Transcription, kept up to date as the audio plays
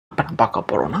பார்க்க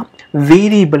போகிறோம்னா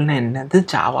வேரியபிள்னா என்னது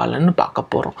ஜாவாலன்னு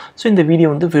பார்க்க போகிறோம். ஸோ இந்த வீடியோ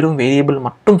வந்து வெறும் வேரியபிள்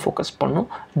மட்டும் ஃபோக்கஸ் பண்ணும்,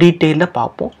 டீட்டெயிலாக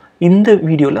பார்ப்போம். இந்த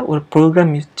வீடியோவில் ஒரு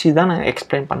ப்ரோக்ராம் வச்சு தான் நான்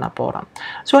எக்ஸ்பிளைன் பண்ண போகிறேன்.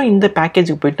 ஸோ இந்த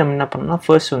பேக்கேஜுக்கு போய்ட்டு நம்ம என்ன பண்ணோம்னா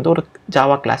ஃபர்ஸ்ட் வந்து ஒரு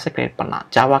ஜாவா கிளாஸை க்ரியேட் பண்ணலாம்.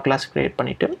 ஜாவா கிளாஸ் க்ரியேட்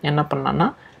பண்ணிவிட்டு என்ன பண்ணலான்னா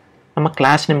நம்ம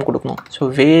கிளாஸ் நேம் கொடுக்கணும்.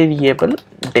 ஸோ வேரியபிள்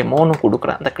டெமோன்னு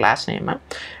கொடுக்குறேன் அந்த கிளாஸ் நேமை.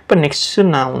 இப்போ நெக்ஸ்ட்டு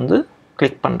நான் வந்து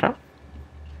கிளிக் பண்ணுறேன்.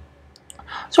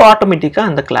 ஸோ ஆட்டோமேட்டிக்காக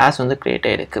அந்த கிளாஸ் வந்து க்ரியேட்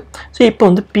ஆகிருக்கு. ஸோ இப்போ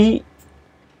வந்து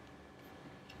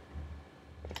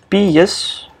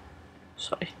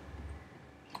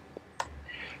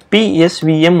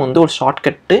PSVM வந்து ஒரு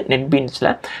ஷார்ட்கட்டு நெட்பீன்ஸில்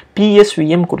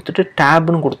PSVM கொடுத்துட்டு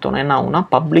டேப்னு கொடுத்தோன்னா என்ன ஆகுனா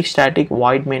பப்ளிக் ஸ்டாட்டிக்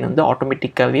வாய்ட் மெயின் வந்து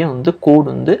ஆட்டோமேட்டிக்காகவே வந்து கோடு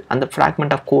வந்து அந்த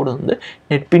ஃப்ராக்மெண்ட் ஆஃப் கோடு வந்து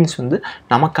நெட்பீன்ஸ் வந்து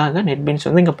நமக்காக நெட்பீன்ஸ்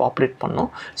வந்து இங்கே பாப்புலேட் பண்ணோம்.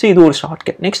 ஸோ இது ஒரு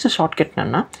ஷார்ட்கட். நெக்ஸ்ட்டு ஷார்ட்கட்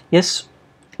என்னென்னா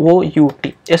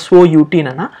SOUT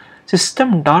என்னென்னா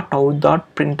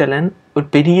system.out.println ஒரு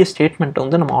பெரிய ஸ்டேட்மெண்ட்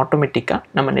வந்து நம்ம ஆட்டோமேட்டிக்காக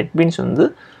நம்ம நெட்பீன்ஸ் வந்து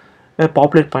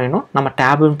பாப்புலேட் பண்ணிடணும். நம்ம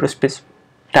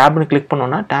டேப்னு கிளிக்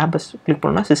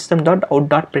பண்ணோன்னா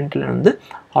system.out.println வந்து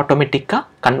ஆட்டோமேட்டிக்காக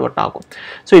கன்வெர்ட் ஆகும்.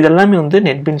 ஸோ இதெல்லாமே வந்து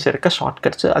நெட்பீன்ஸ் இருக்க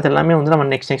ஷார்ட்கட்ஸ். அதெல்லாமே வந்து நம்ம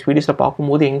நெக்ஸ்ட் வீடியோஸில்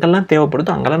பார்க்கும்போது எங்கெல்லாம்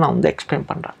தேவைப்படுதோ அங்கெல்லாம் நான் வந்து எக்ஸ்பிளைன்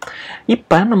பண்ணுறேன்.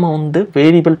 இப்போ நம்ம வந்து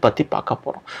வேரியபிள் பற்றி பார்க்க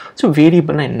போகிறோம். ஸோ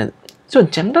வேரியபிள்னா என்னது? ஸோ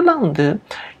ஜென்ரலாக வந்து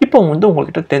இப்போ வந்து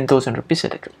உங்கள்கிட்ட 10,000 rupees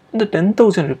இருக்குது. இந்த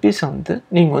 10,000 rupees வந்து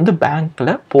நீங்கள் வந்து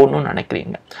பேங்க்கில் போடணும்னு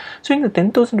நினைக்கிறீங்க. ஸோ இந்த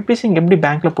 10,000 rupees நீங்கள் எப்படி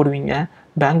பேங்க்கில் போடுவீங்க?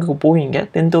 பேங்க்குக்கு போவீங்க.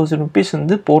 10,000 rupees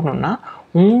வந்து போடணுன்னா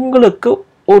உங்களுக்கு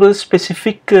ஒரு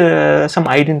ஸ்பெசிஃபிக் சம்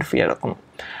ஐடென்டிஃபையர் இருக்கணும்.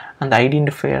 அந்த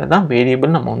ஐடென்டிஃபையர் தான்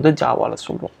வேரியபிள் நம்ம வந்து ஜாவாவில்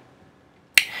சொல்லுவோம்.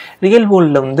 ரியல்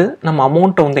வேர்ல்டில் வந்து நம்ம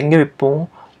அமௌண்ட்டை வந்து எங்கே வைப்போம்?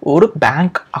 ஒரு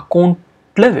பேங்க்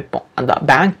அக்கௌண்ட்டில் வைப்போம். அந்த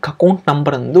பேங்க் அக்கௌண்ட்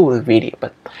நம்பர் வந்து ஒரு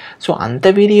வேரியபிள். ஸோ அந்த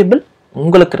வேரியபிள்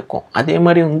உங்களுக்கு இருக்கும். அதே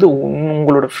மாதிரி வந்து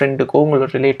உங்களோட ஃப்ரெண்டுக்கோ உங்களோட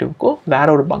ரிலேட்டிவ்க்கோ வேற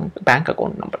ஒரு பேங்க்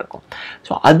அக்கௌண்ட் நம்பர் இருக்கும்.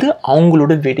 ஸோ அது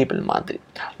அவங்களோட வேரியபிள் மாதிரி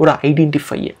ஒரு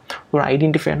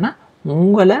ஐடென்டிஃபையர்னால்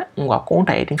உங்கள் அக்கௌண்ட்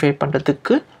ஐடென்டிஃபை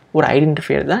பண்ணுறதுக்கு ஒரு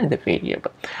ஐடென்டிஃபையர் தான் இந்த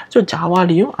வேரியபிள். ஸோ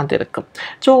ஜாவாலையும் அது இருக்குது.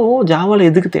 ஸோ ஜாவாவில்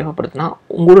எதுக்கு தேவைப்படுதுன்னா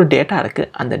உங்களோட டேட்டா இருக்குது.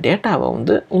 அந்த டேட்டாவை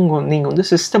வந்து நீங்கள் வந்து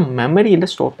சிஸ்டம் மெமரியில்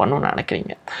ஸ்டோர் பண்ணணும்னு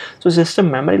நினைக்கிறீங்க. ஸோ சிஸ்டம்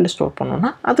மெமரியில் ஸ்டோர்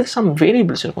பண்ணணுன்னா அதுக்கு சம்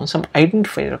வேரியபிள்ஸ் இருக்கும், சம்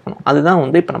ஐடென்டிஃபையர் இருக்கணும். அதுதான்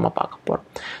வந்து இப்போ நம்ம பார்க்க போகிறோம்.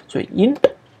 ஸோ int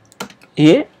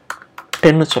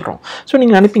A10 சொல்கிறோம். ஸோ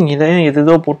நீங்கள் நினைப்பீங்க இதை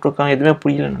எதோ போட்டிருக்காங்க எதுவுமே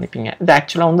புரியலன்னு நினைப்பீங்க. இது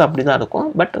ஆக்சுவலாக வந்து அப்படி தான் இருக்கும்.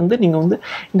 பட் வந்து நீங்கள் வந்து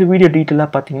இந்த வீடியோ டீட்டெயிலாக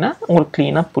பார்த்தீங்கன்னா உங்களுக்கு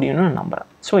க்ளீனாக புரியணும்னு நான் நம்புகிறேன்.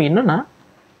 ஸோ என்னென்னா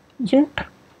int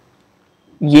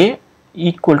A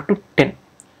 = 10.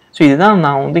 ஸோ இதுதான்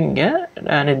நான் வந்து இங்கே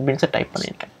நெட்பீன்ஸை டைப்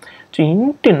பண்ணியிருக்கேன். ஸோ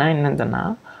இன்ட்டுனா என்னதுன்னா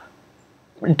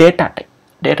டேட்டா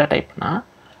டைப்னா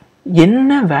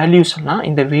என்ன வேல்யூஸ்லாம்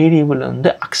இந்த வேரியபிள் வந்து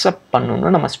அக்செப்ட்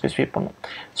பண்ணணும்னு நம்ம ஸ்பெசிஃபை பண்ணுவோம்.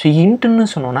 ஸோ இன்ட்டுன்னு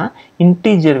சொன்னோன்னா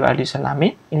இன்டீஜர் வேல்யூஸ் எல்லாமே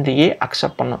இந்த ஏ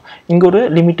அக்செப்ட் பண்ணும். இங்கே ஒரு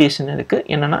லிமிட்டேஷன் இருக்குது.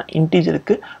 என்னென்னா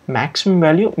இன்டீஜருக்கு மேக்ஸிமம்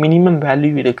வேல்யூ மினிமம்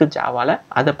வேல்யூ இருக்குது ஜாவாவில்.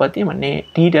 அதை பற்றி நம்ம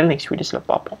டீட்டெயில் நெக்ஸ்ட் வீடியோஸில்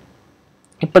பார்ப்போம்.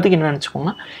 இப்போதைக்கு என்ன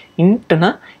நினச்சிக்கோங்க, இன்ட்டுனா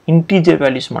இன்டீஜர்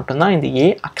வேல்யூஸ் மட்டும்தான் இந்த ஏ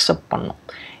அக்செப்ட் பண்ணும்.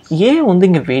 ஏ வந்து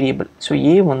இங்கே வேரியபிள். ஸோ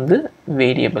ஏ வந்து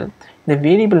வேரியபிள். இந்த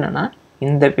வேரியபிள்னா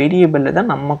இந்த வேரியபிளில் தான்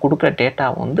நம்ம கொடுக்குற டேட்டா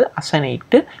வந்து அசைன்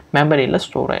ஆகிட்டு மெமரியில்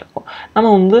ஸ்டோர் ஆகிருக்கும்.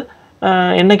 நம்ம வந்து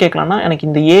என்ன கேட்கலாம்னா எனக்கு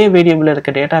இந்த ஏ வேரியபிளில்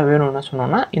இருக்க டேட்டா வேணும்னு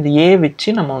சொன்னோன்னா இந்த ஏ வச்சு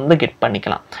நம்ம வந்து கெட்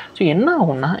பண்ணிக்கலாம். ஸோ என்ன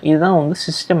ஆகும்னா இதுதான் வந்து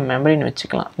சிஸ்டம் மெமரின்னு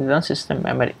வச்சுக்கலாம். இதுதான் சிஸ்டம்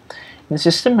மெமரி. இந்த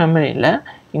சிஸ்டம் மெமரியில்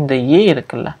இந்த ஏ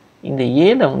இருக்குல்ல, இந்த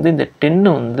ஏல வந்து இந்த 10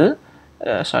 வந்து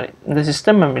இந்த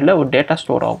சிஸ்டம் மெமரியில் ஒரு டேட்டா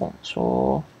ஸ்டோர் ஆகும். ஸோ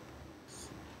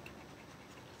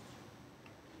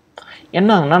என்ன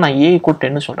ஆகுனா நான் A =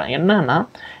 10 சொல்கிறேன். என்னன்னா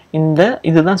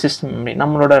இதுதான் சிஸ்டம் மெமரி.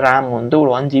 நம்மளோட ரேம் வந்து ஒரு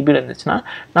 1 GB இருந்துச்சுன்னா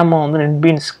நம்ம வந்து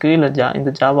நெட்பீன்ஸ்க்கு இல்லை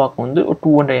இந்த ஜாவாக்கு வந்து ஒரு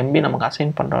 200 MB நமக்கு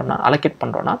அசைன் பண்ணுறோன்னா அலோகேட்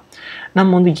பண்ணுறோன்னா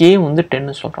நம்ம வந்து A வந்து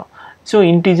 10 சொல்கிறோம். ஸோ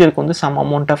இன்டீஜருக்கு வந்து சம்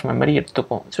அமௌண்ட் ஆஃப் மெமரி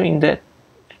எடுத்துக்கும். ஸோ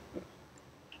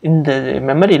இந்த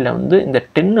மெமரியில் வந்து இந்த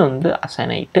 10 வந்து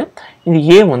அசைன் ஆகிட்டு இந்த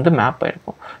ஏ வந்து மேப்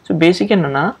ஆகிருக்கும். ஸோ பேசிக்காக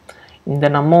என்னென்னா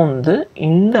நம்ம வந்து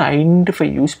இந்த ஐடென்டிஃபை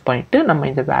யூஸ் பண்ணிவிட்டு நம்ம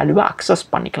இந்த வேல்யூவை அக்சஸ்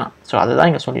பண்ணிக்கலாம். ஸோ அதை தான்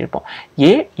இங்கே சொல்லியிருப்போம்.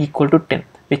 A = 10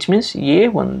 விச் மீன்ஸ் ஏ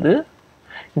வந்து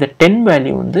இந்த 10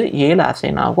 வேல்யூ வந்து ஏல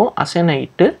அசைன் ஆகும். அசைன்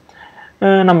ஆகிட்டு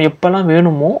நம்ம எப்போல்லாம்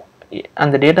வேணுமோ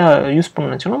அந்த டேட்டா யூஸ்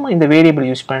பண்ணணும்னு வச்சோன்னா நம்ம இந்த வேரியபிள்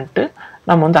யூஸ் பண்ணிட்டு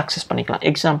நம்ம வந்து அக்சஸ் பண்ணிக்கலாம்.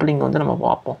 எக்ஸாம்பிள் இங்கே வந்து நம்ம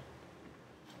பார்ப்போம்.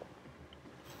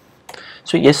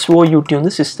 ஸோ SOUT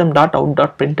வந்து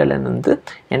system.out.println வந்து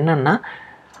என்னென்னா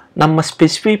நம்ம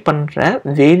ஸ்பெசிஃபை பண்ணுற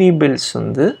வேரியபிள்ஸ்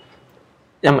வந்து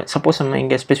சப்போஸ் நம்ம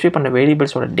இங்கே ஸ்பெசிஃபை பண்ணுற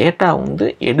வேரியபிள்ஸோட டேட்டா வந்து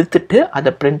எடுத்துகிட்டு அதை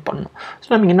பிரிண்ட் பண்ணணும். ஸோ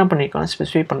நம்ம என்ன பண்ணியிருக்கோம்,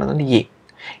 ஸ்பெசிஃபை பண்ணுறது வந்து ஏ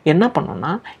என்ன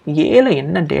பண்ணோம்னா ஏல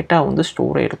என்ன டேட்டா வந்து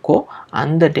ஸ்டோர் ஆகிருக்கோ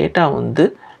அந்த டேட்டா வந்து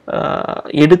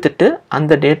எடுத்துட்டு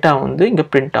அந்த டேட்டா வந்து இங்கே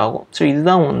பிரிண்ட் ஆகும். ஸோ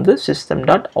இதுதான் வந்து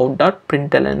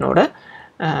system.out.printlnோட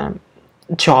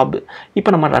ஜாப். இப்போ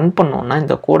நம்ம ரன் பண்ணோம்னா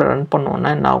இந்த கோடை ரன்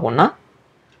பண்ணோம்னா என்ன ஆகும்னா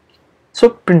ஸோ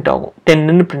பிரிண்ட் ஆகும்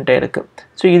 10ன்னு பிரிண்ட் ஆகிருக்கு.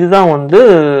 ஸோ இதுதான் வந்து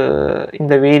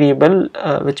இந்த வேரியபிள்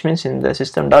விச் மீன்ஸ் இந்த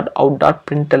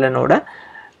system.out.printlnோட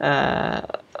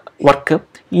ஒர்க்கு.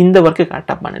 இந்த ஒர்க்கு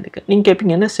கரெக்டாக பண்ணிருக்கு. நீங்கள்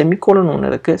கேட்பீங்க என்ன செமிகோலன் ஒன்று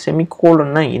இருக்குது,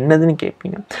 செமிகோலன்னா என்னதுன்னு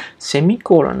கேட்பீங்க.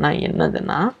 செமிகோலன்னா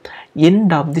என்னதுன்னா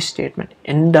end of the statement.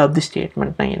 End of the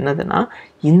ஸ்டேட்மெண்ட்னா என்னதுன்னா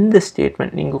இந்த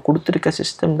ஸ்டேட்மெண்ட் நீங்கள் கொடுத்துருக்க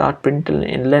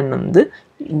system.println வந்து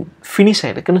ஃபினிஷ்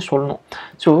ஆகிருக்குன்னு சொல்லணும்.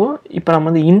 ஸோ இப்போ நம்ம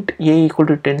வந்து int a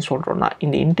 = 10 சொல்கிறோன்னா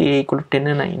இந்த int a =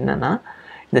 10ன்னா என்னென்னா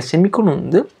இந்த செமிகோலன்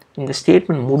வந்து இந்த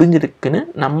ஸ்டேட்மெண்ட் முடிஞ்சிருக்குன்னு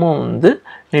நம்ம வந்து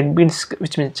நெட்பீன்ஸ்க்கு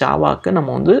விச் மீன்ஸ் ஜாவாக்கு நம்ம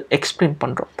வந்து எக்ஸ்பிளைன்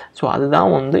பண்ணுறோம். ஸோ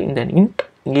அதுதான் வந்து இந்த int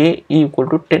a =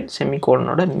 10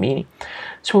 செமிகோலனோட மீனிங்.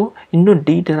 ஸோ இன்னும்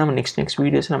டீட்டெயிலாக நம்ம நெக்ஸ்ட்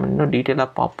வீடியோஸ் நம்ம இன்னும் டீட்டெயிலாக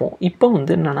பார்ப்போம். இப்போ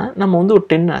வந்து என்னென்னா நம்ம வந்து ஒரு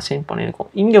 10 அசைன் பண்ணியிருக்கோம்.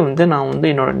 இங்கே வந்து நான் வந்து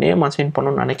என்னோடய நேம் அசைன்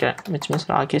பண்ணணும்னு நினைக்கிறேன், விச் மீன்ஸ்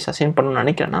ராகேஷ் அசைன் பண்ணணும்னு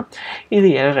நினைக்கிறேன்னா இது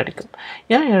எரர் அடிக்கும்.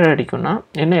 ஏன் எரர் அடிக்கும்னா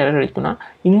என்ன error அடிக்கும்னா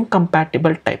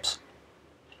இன்கம்பேட்டிபிள் types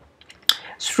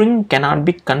string cannot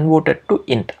be converted to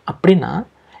int. அப்படின்னா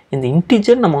இந்த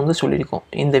இன்டிஜர் நம்ம வந்து சொல்லியிருக்கோம்,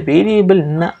 இந்த வேரியபிள்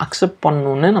என்ன அக்செப்ட்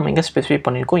பண்ணணுன்னு நம்ம இங்கே ஸ்பெசிஃபை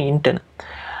பண்ணியிருக்கோம் இன்ட்டுன்னு.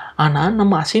 ஆனால்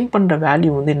நம்ம அசைன் பண்ணுற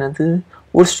வேல்யூ வந்து என்னது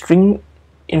ஒரு ஸ்ட்ரிங்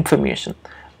இன்ஃபர்மேஷன்.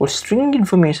 ஒரு ஸ்ட்ரிங்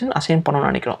இன்ஃபர்மேஷன் அசைன்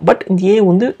பண்ணணும்னு நினைக்கிறோம். பட் இந்த ஏ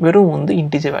வந்து வெறும் வந்து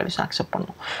இன்டிஜர் வேல்யூஸ் அக்செப்ட்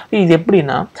பண்ணணும். இது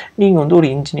எப்படின்னா நீங்கள் வந்து ஒரு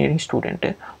இன்ஜினியரிங்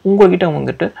ஸ்டூடெண்ட்டு, உங்கள்கிட்ட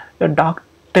வந்துட்டு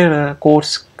டாக்டர்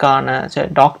கோர்ஸ்க்கான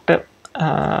டாக்டர்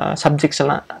சப்ஜெக்ட்ஸ்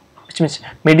எல்லாம் விச் மீன்ஸ்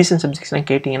மெடிசன் சப்ஜெக்ட்ஸ்லாம்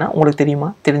கேட்டிங்கன்னா உங்களுக்கு தெரியுமா,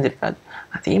 தெரிஞ்சிருக்காது.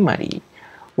 அதே மாதிரி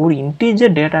ஒரு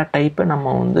இன்டீஜர் டேட்டா டைப்பை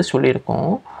நம்ம வந்து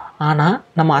சொல்லியிருக்கோம், ஆனால்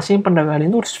நம்ம அசைன் பண்ணுற வேல்யூ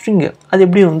வந்து ஒரு ஸ்ட்ரிங்கு, அது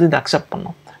எப்படி வந்து இது அக்செப்ட்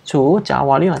பண்ணோம். ஸோ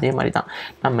ஜாவாலையும் அதே மாதிரி தான்,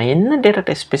 நம்ம என்ன டேட்டா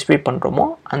டைப் ஸ்பெசிஃபை பண்ணுறோமோ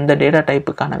அந்த டேட்டா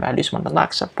டைப்புக்கான வேல்யூஸ் மட்டும்தான்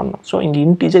அக்செப்ட் பண்ணணும். ஸோ இங்கே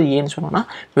இன்டீஜர் ஏன்னு சொன்னோன்னா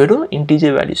வெறும்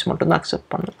இன்டீஜர் வேல்யூஸ் மட்டும்தான் அக்செப்ட்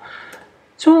பண்ணணும்.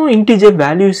 ஸோ இன்டீஜர்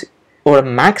வேல்யூஸ் ஒரு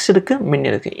மேக்ஸ் இருக்குது, மின்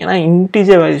இருக்குது. ஏன்னா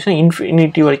இன்டீஜர் வேல்யூஸ்னால்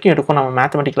இன்ஃபினிட்டி வரைக்கும் எடுக்கும். நம்ம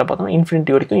மேத்தமெட்டிக்கில் பார்த்தோம்னா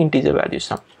இன்ஃபினிட்டி வரைக்கும் இன்டீஜர் வேல்யூஸ்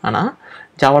தான். ஆனால்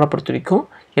ஜாவாவை பொறுத்த வரைக்கும்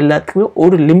எல்லாத்துக்குமே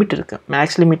ஒரு லிமிட் இருக்குது.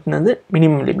 மேக்ஸ் லிமிட்னது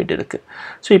மினிமம் லிமிட் இருக்குது.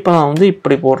 ஸோ இப்போ நான் வந்து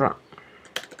இப்படி போடுறேன்,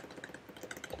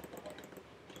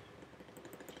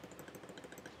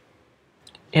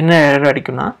 என்ன error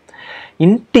அடிக்கும்னா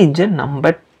integer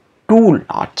number two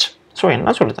large. So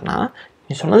என்ன சொல்லுதுன்னா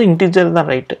நீ சொன்னது இன்டீஜர் தான்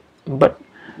ரைட்டு, பட்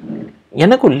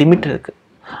எனக்கு ஒரு லிமிட் இருக்குது,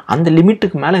 அந்த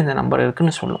லிமிட்டுக்கு மேலே இந்த நம்பர்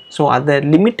இருக்குதுன்னு சொல்லும். ஸோ அந்த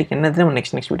லிமிட்டுக்கு என்னது நம்ம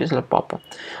நெக்ஸ்ட் வீடியோஸில் பார்ப்போம்.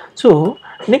 ஸோ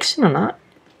நெக்ஸ்ட் என்னென்னா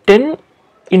 10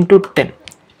 × 10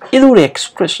 இது ஒரு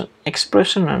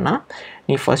எக்ஸ்ப்ரெஷன் என்னென்னா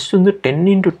நீ ஃபஸ்ட் வந்து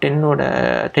 10 ×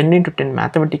 10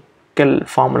 மேத்தமெட்டிக்கல்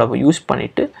ஃபார்முலாவை யூஸ்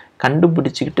பண்ணிவிட்டு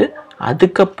கண்டுபிடிச்சிக்கிட்டு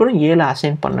அதுக்கப்புறம் 7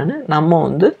 அசைன் பண்ணுன்னு நம்ம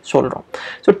வந்து சொல்கிறோம்.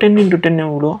 ஸோ 10 × 10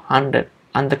 எவ்வளோ 100,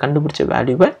 அந்த கண்டுபிடிச்ச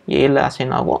வேல்யூவை 7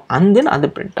 அசைன் ஆகும், அண்ட் தென் அது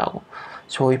பிரிண்ட் ஆகும்.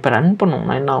 ஸோ இப்போ ரன்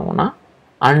பண்ணோம்னா என்ன ஆகும்னா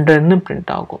 100ன்னு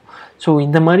பிரிண்ட் ஆகும். ஸோ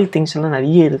இந்த மாதிரி திங்ஸ் எல்லாம்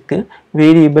நிறைய இருக்குது.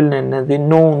 வேரியபிள் என்னது,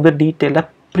 இன்னும் வந்து டீட்டெயிலாக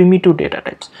ப்ரிமிட்டிவ் டேட்டா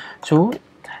டைப்ஸ். ஸோ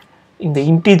இந்த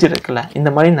இன்டீஜர் இருக்குல்ல, இந்த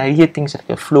மாதிரி நிறைய திங்ஸ்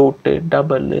இருக்குது. Float,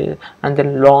 double, and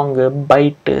then long,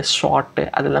 byte, short,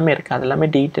 அது எல்லாமே இருக்குது. அது எல்லாமே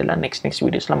டீட்டெயிலாக நெக்ஸ்ட்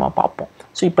வீடியோஸில் நம்ம பார்ப்போம்.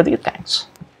 ஸோ இப்போதைக்கு தேங்க்ஸ்.